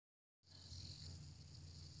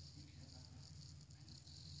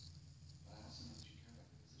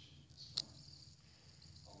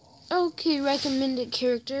Okay, recommended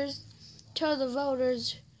characters. Tell the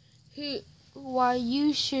voters why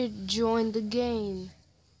you should join the game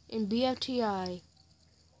in Bfti.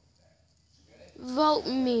 Vote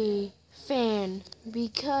me, fan,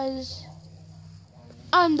 because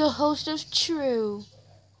I'm the host of True.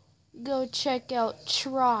 Go check out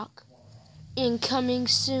Trock. Incoming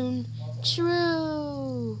soon,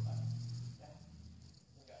 True.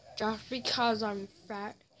 Just because I'm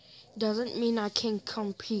fat doesn't mean I can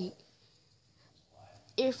compete.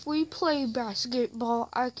 If we play basketball,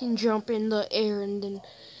 I can jump in the air and then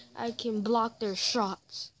I can block their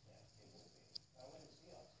shots.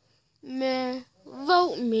 Meh,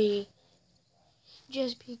 vote me.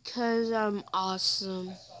 Just because I'm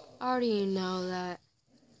awesome. I already know that.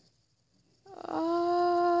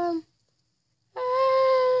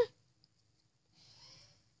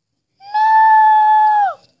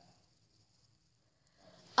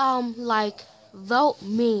 Like, vote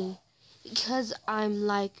me. Because I'm,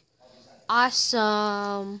 like,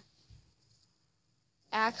 awesome.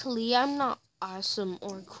 Actually, I'm not awesome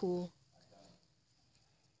or cool.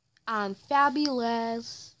 I'm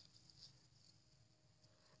fabulous.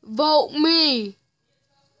 Vote me.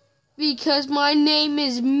 Because my name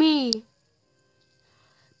is me.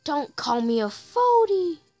 Don't call me a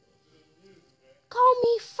phony. Call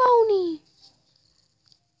me phony.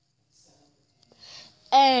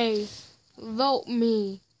 Hey, vote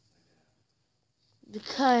me.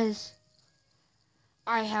 Because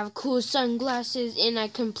I have cool sunglasses and I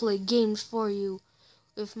can play games for you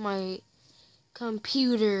with my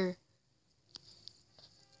computer.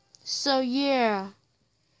 So yeah,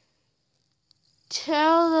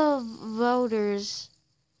 tell the voters,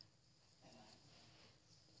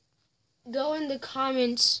 go in the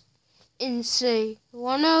comments and say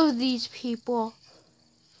one of these people,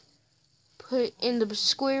 put in the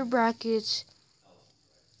square brackets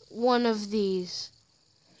one of these.